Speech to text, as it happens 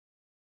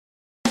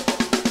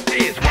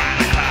It's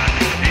wine o'clock.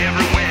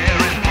 Everywhere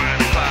is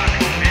wine o'clock.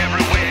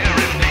 Everywhere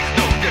it makes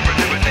no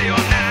difference if it's day or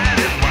night.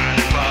 It's wine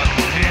o'clock.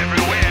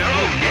 Everywhere.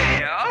 Oh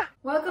yeah.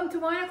 Welcome to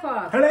Wine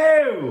O'Clock.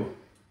 Hello!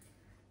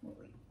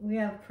 We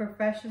have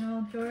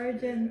professional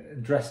George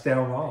and Dressed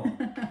down all.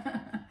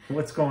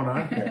 What's going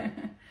on here?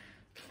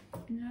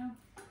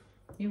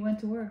 You went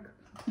to work.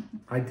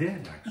 I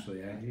did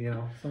actually.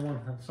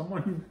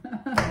 Someone,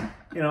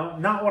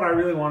 not what I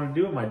really want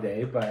to do in my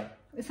day, but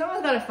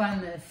Someone's got to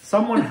fund this.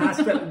 someone has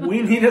to.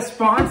 We need a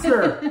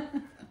sponsor.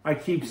 I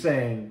keep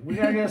saying we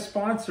gotta get a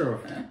sponsor.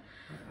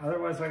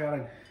 Otherwise, I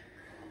gotta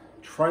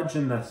trudge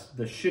in the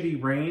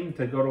shitty rain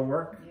to go to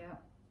work.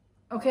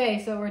 Yeah.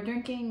 Okay, so we're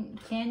drinking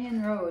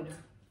Canyon Road.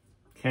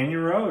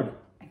 Canyon Road.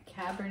 A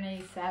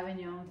Cabernet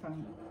Sauvignon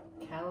from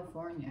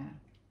California.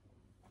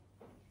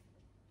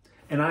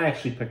 And I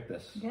actually picked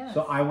this. Yes.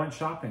 So I went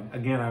shopping.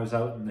 Again, I was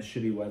out in the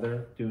shitty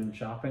weather doing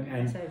shopping. I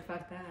And said,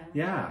 fuck that.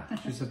 yeah,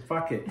 she said,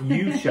 fuck it.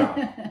 You shop,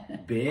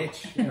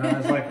 bitch. And I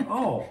was like,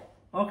 oh,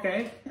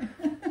 okay.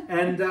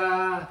 And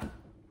I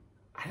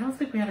don't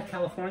think we had a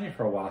California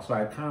for a while. So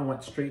I kind of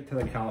went straight to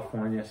the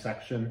California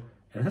section.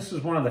 And this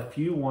is one of the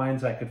few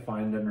wines I could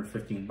find under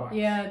 15 bucks.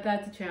 Yeah,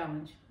 that's a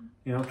challenge.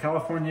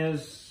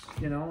 California's,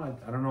 I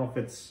don't know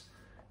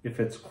if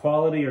it's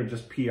quality or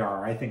just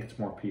PR. I think it's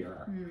more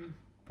PR. Mm.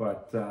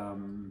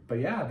 But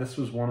yeah, this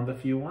was one of the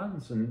few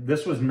ones, and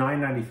this was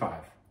 $9.95.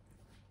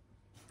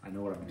 I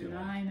know what I'm doing.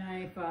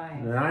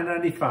 $9.95.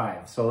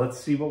 $9.95. So let's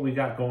see what we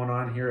got going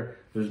on here.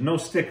 There's no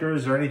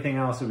stickers or anything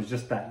else. It was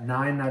just that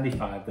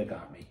 $9.95 that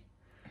got me.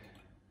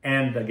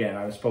 And again,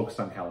 I was focused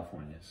on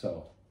California,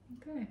 so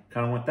Okay.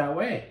 kind of went that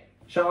way.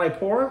 Shall I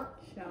pour?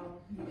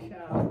 Shall.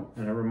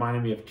 And it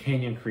reminded me of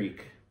Canyon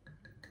Creek.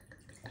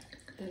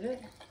 Did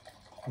it?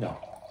 No,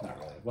 not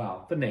really.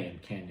 Well, the name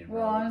Canyon Road.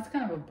 Well, it's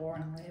kind of a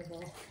boring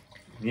label.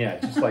 Yeah,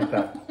 just like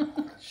that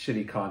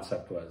shitty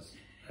concept was.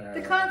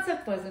 The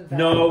concept wasn't bad.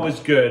 No, it was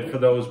good for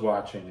those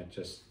watching. It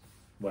just,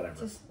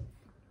 whatever.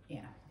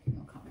 Yeah,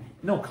 no comment.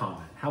 No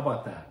comment. How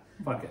about that?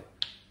 Fuck it.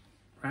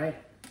 Right?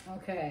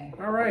 Okay.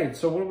 All right,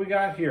 so what do we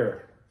got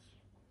here?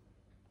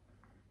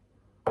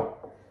 A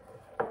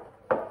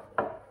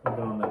little bit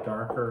on the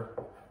darker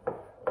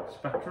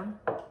spectrum.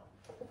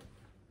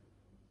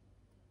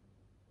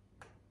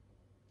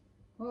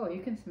 Oh,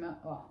 you can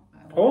smell.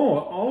 I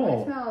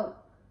Oh. smell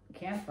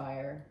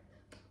campfire.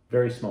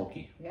 Very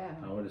smoky. Yeah.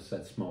 I would have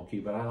said smoky,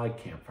 but I like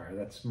campfire.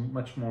 That's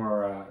much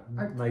more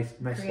nice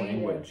creative.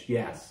 language.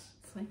 Yes.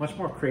 It's like Much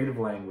more creative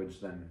language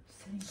than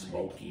sitting by a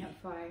smoky.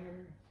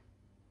 campfire.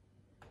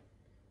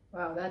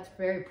 Wow, that's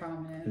very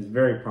prominent. It's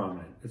very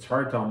prominent. It's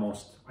hard to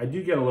almost. I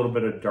do get a little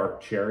bit of dark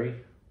cherry,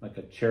 like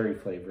a cherry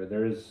flavor.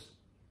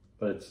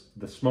 But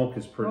the smoke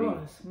is pretty.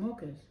 Oh,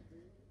 smoke is.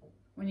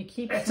 When you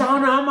keep.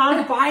 I'm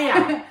on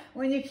fire.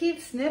 When you keep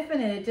sniffing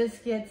it, it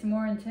just gets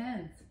more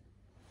intense.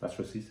 That's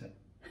what she said.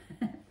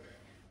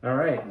 All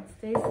right. Let's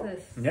taste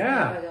this.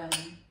 Yeah.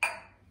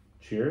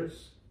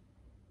 Cheers.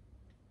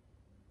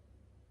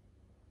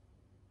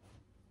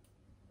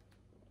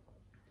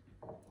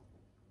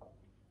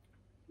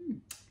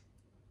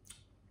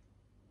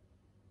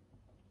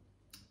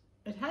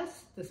 It has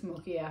the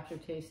smoky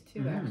aftertaste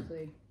too,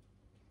 actually.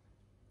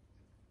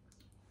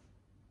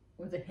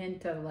 With a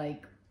hint of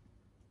like,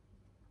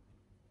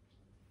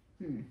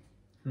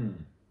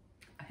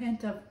 a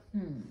hint of,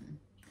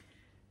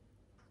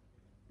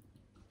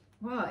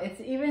 Wow, it's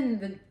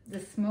even the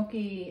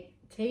smoky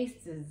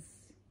taste is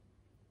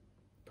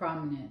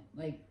prominent.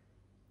 Like,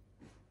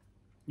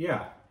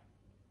 Yeah.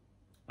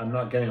 I'm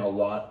not getting a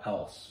lot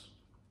else.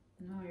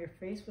 no, your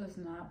face was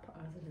not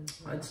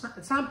positive.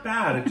 It's not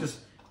bad. It's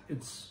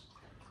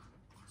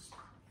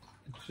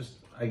just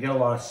I get a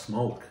lot of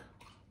smoke.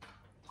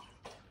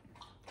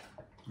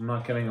 I'm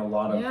not getting a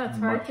lot of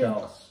much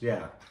else.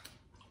 Yeah.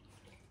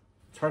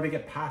 It's hard to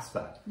get past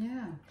that.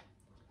 Yeah.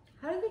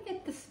 How do they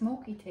get the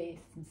smoky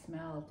taste and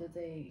smell? Do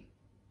they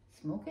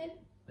smoke it?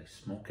 They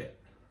smoke it.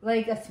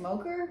 Like a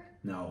smoker?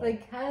 No.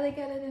 Like, how do they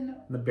get it in?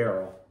 The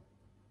barrel.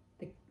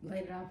 They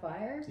light it on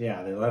fire?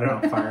 Yeah, they let it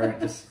on fire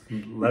and just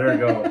let her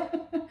go.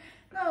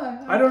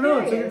 No, I don't know.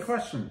 It's a curious. good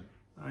question.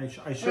 I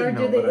should Or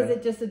know. is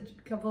it just a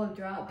couple of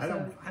drops? I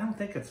don't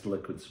think it's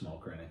liquid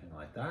smoke or anything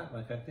like that.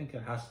 Like I think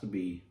it has to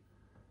be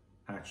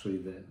actually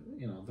the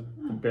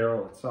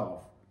barrel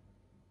itself.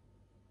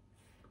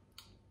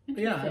 But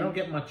yeah, I don't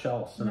get much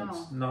else, and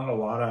it's not a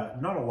lot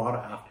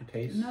of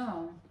aftertaste.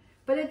 No,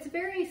 but it's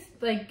very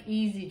like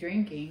easy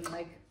drinking.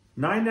 Like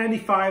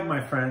 $9.95,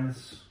 my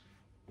friends.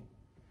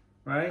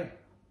 Right?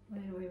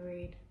 what did we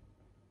read?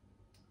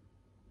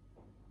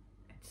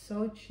 It's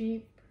so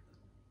cheap.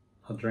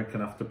 I'll drink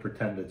enough to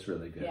pretend it's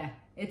really good. Yeah,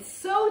 it's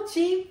so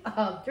cheap.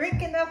 I'll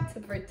drink enough to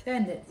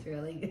pretend it's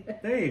really good.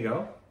 There you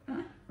go.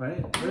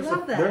 Right?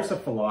 There's a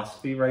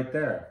philosophy right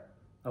there.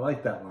 I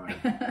like that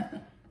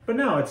line. But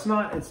no, it's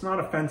not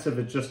offensive.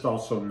 It's just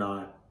also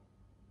not.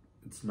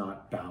 It's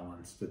not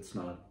balanced. It's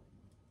not.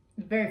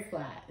 It's very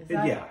flat.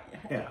 Yeah.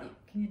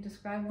 Can you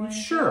describe wine?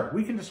 Sure,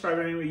 we can describe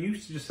it anyway. You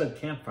just said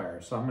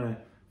campfire, so I'm gonna.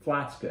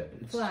 Flat's good.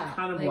 It's Flat,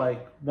 kind of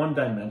like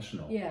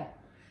one-dimensional. Yeah.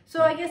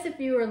 So I guess if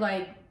you were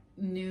like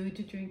new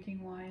to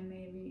drinking wine,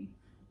 maybe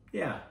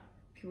Yeah.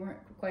 if you weren't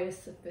quite as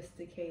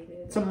sophisticated.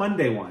 It's a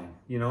Monday wine,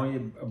 you know,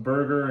 a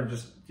burger and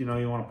just, you know,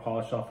 you want to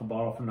polish off a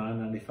bottle for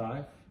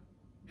 $9.95.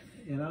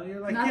 You know,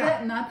 you're like,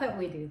 Not that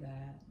we do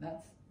that.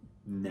 That's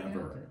never,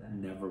 do that.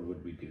 never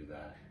would we do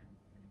that.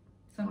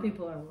 Some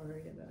people are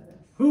worried about us.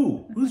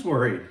 Who's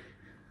worried?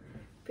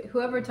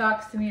 Whoever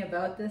talks to me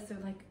about this, they're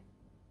like,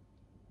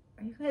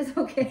 "Are you guys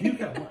okay?" You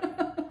got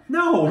what?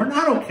 No, we're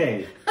not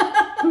okay.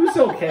 Who's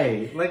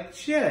okay? Like,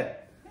 shit.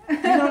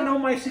 You don't know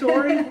my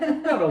story?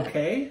 I'm not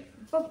okay.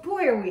 But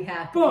boy, are we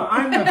happy. But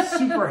I'm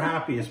super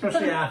happy,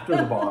 especially after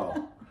the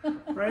bottle.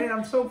 Right?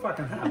 I'm so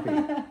fucking happy.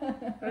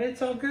 Right?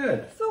 It's all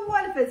good. So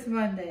what if it's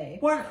Monday?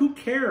 What? Who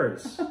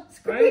cares?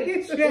 Screw Right?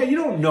 you. Yeah, you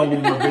don't know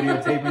when we're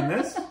videotaping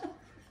this.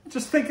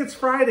 Just think it's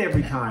Friday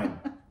every time.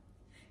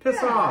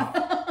 Piss off.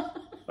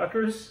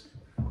 Fuckers.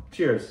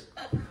 Cheers.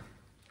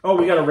 Oh,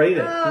 we gotta rate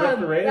it. Do we have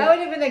to rate That it?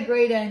 would have been a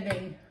great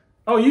ending.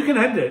 Oh, you can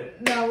end it.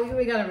 No,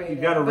 we gotta rate it.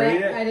 You gotta rate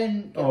it? I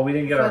didn't. Oh, we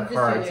didn't get our just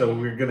card, so rating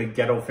it. we're gonna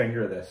ghetto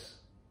finger this.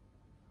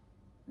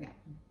 Yeah.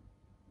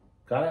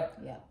 Got it?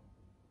 Yeah.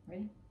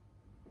 Ready?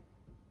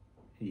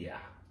 Yeah.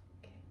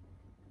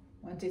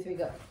 1, 2, 3,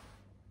 go.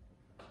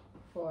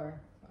 4,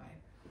 5.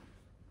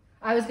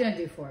 I was gonna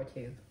do 4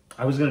 too.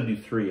 I was gonna do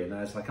 3, and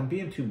I was like, I'm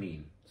being too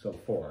mean. So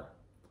 4.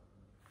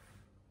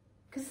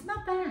 Cause it's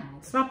not bad.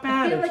 It's not I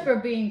bad. feel It's- like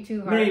we're being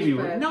too harsh. Maybe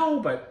but no,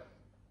 but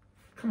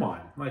come on,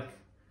 like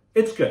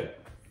it's good.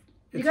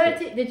 You It's gotta.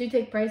 good. Did you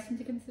take price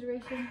into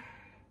consideration?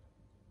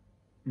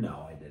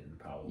 No, I didn't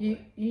probably. You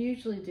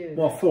usually do.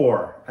 Well,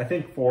 4. I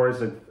think 4 is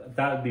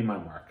that would be my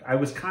mark. I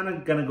was kind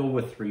of gonna go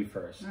with 3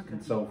 first, Okay.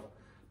 and so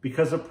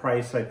because of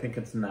price, I think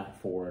it's in that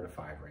 4 to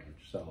 5 range.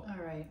 So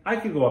All right. I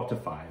could go up to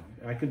 5.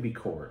 I could be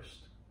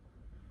coerced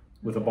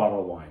with a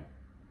bottle of wine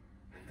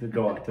to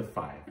go up to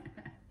 5.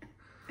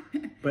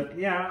 But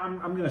yeah, I'm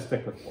gonna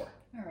stick with 4.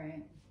 All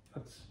right.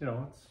 That's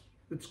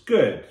it's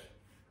good.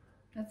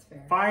 That's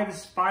fair. 5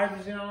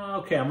 is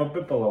okay. I'm a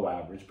bit below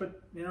average,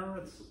 but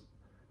it's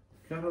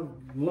gotta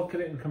look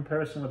at it in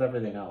comparison with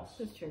everything else.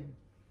 That's true.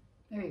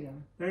 There you go.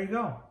 There you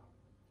go.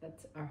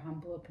 That's our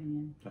humble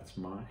opinion. That's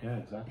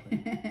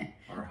exactly.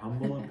 Our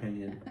humble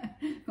opinion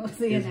We'll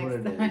see you is what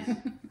next it is.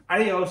 time.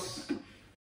 Adios.